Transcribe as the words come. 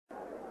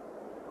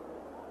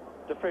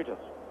De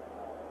Freitas.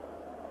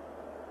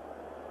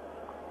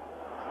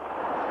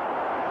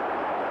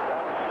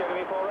 That's going to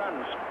be 4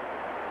 runs.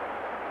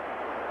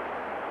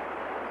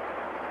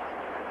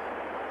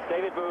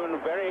 David Boon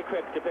very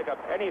quick to pick up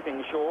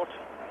anything short.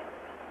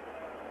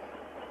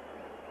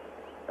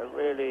 A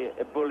really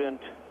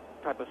ebullient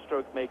type of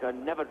stroke maker,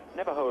 never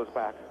holds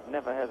back,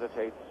 never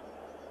hesitates.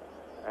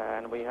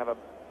 And we have a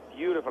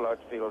beautiful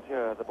outfield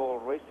here, the ball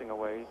racing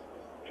away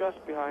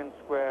just behind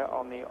square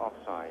on the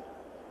offside.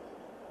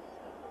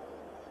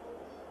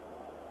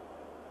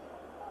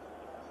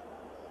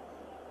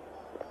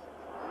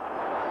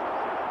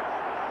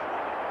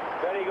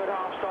 Very good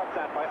half stop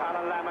that by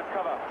Alan Lamb at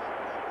cover.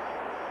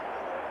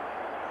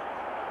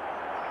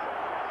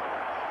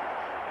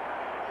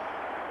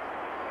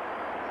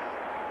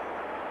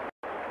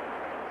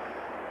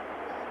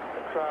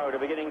 Crowd are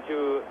beginning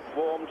to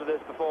warm to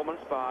this performance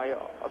by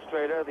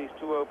Australia, these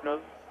 2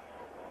 openers.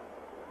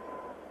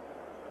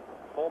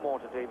 4 more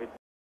to David.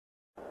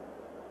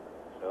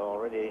 So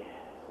already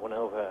 1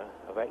 over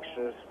of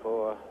extras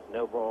for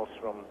no balls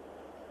from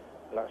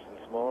Laxton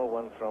Small,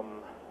 1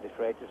 from De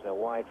Freitas, no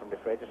wide from De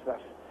Freitas.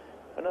 That's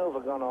an over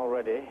gone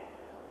already.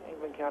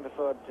 England can't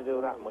afford to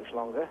do that much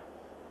longer.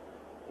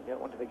 You don't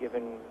want to be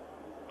giving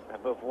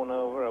above 1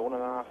 over or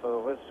 1.5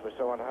 overs. We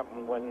saw what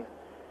happened when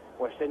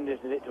West Indies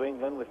did it to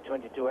England with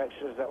 22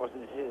 extras. That was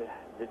the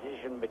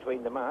decision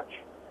between the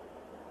match.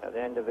 At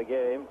the end of the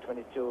game,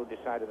 22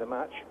 decided the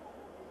match.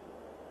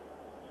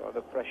 So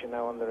the pressure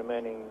now on the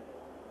remaining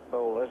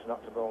bowlers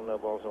not to bowl no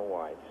balls and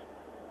wides.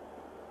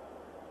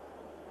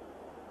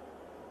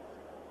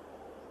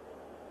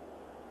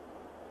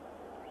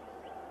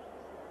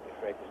 De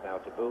Freitas now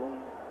to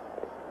Boon.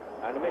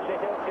 And a miss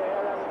it out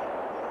there.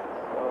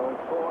 Oh,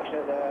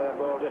 unfortunate there, the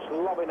ball just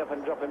lobbing up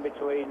and dropping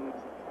between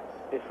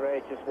De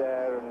Freitas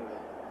there and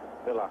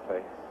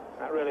Bilafi.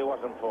 That really was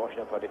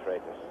unfortunate for De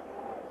Freitas.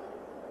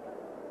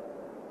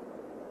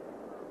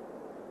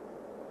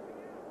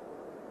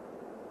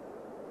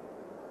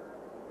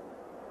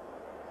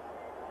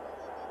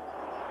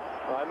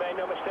 Well, I made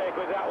no mistake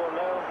with that one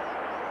though.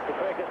 De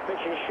Freitas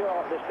pitching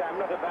short this time,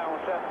 not a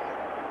bouncer.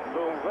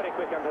 Boom, very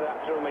quick under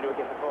that through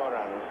mid-wicket for 4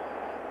 runs.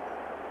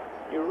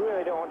 You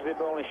really don't want to be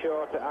bowling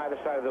short at either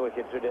side of the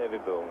wicket to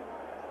David Boon.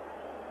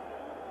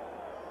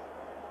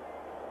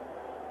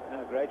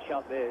 No, great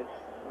shot this.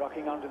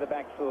 Rocking onto the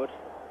back foot.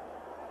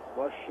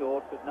 Was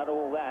short, but not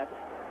all that.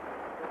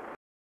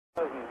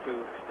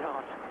 To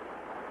start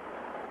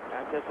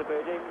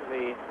anticipating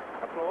the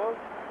applause.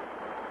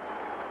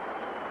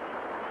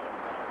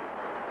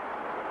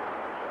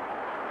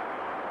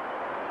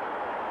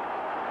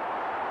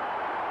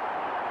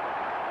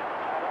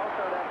 And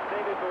also that's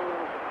David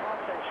Boon's half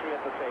century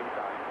at the same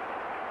time.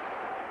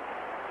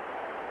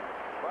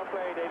 Well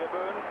played, David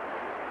Boon.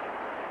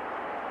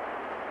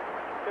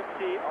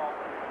 50 off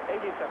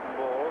 87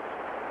 balls.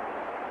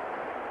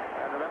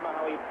 And remember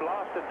how he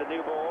blasted the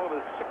new ball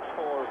with 6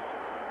 fours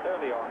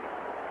early on.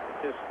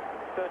 It is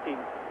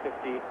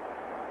 1350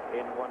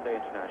 in one-day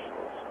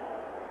internationals.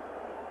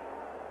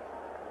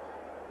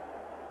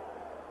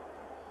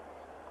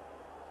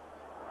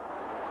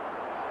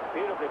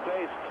 Beautifully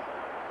placed.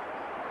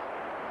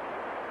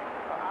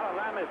 Alan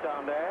Lamb is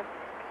down there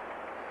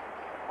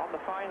on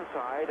the fine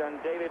side, and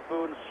David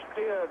Boon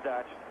steered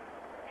that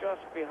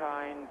just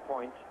behind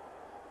point.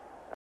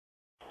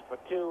 For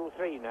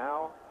 2-3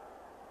 now,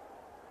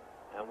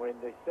 and we're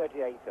in the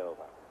 38th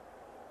over.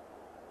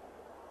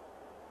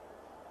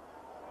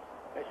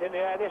 It's in the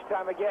air this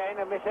time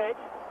again, and miss it.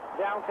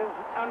 Downton's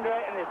under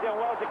it, and he's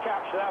done well to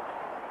catch that.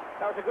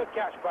 That was a good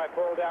catch by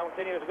Paul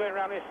Downton. He was going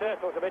around in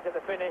circles a bit at the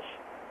finish,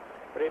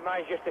 but he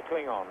managed just to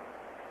cling on.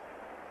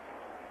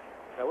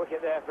 So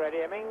wicket there for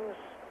Eddie Hemmings.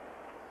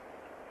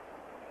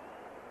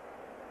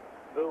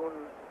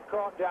 Boon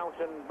caught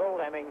Downton,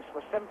 bowled Hemmings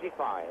for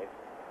 75.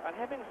 And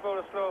Hemmings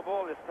bowled a slower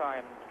ball this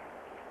time.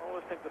 I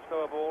always think the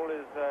slower ball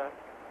is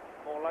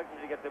more likely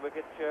to get the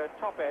wicket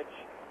top edge.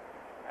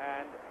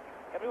 And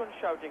everyone's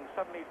shouting,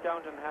 suddenly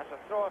Downton has to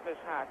throw off his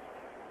hat.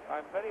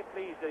 I'm very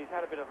pleased that he's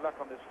had a bit of luck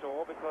on this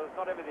tour because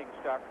not everything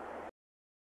stuck.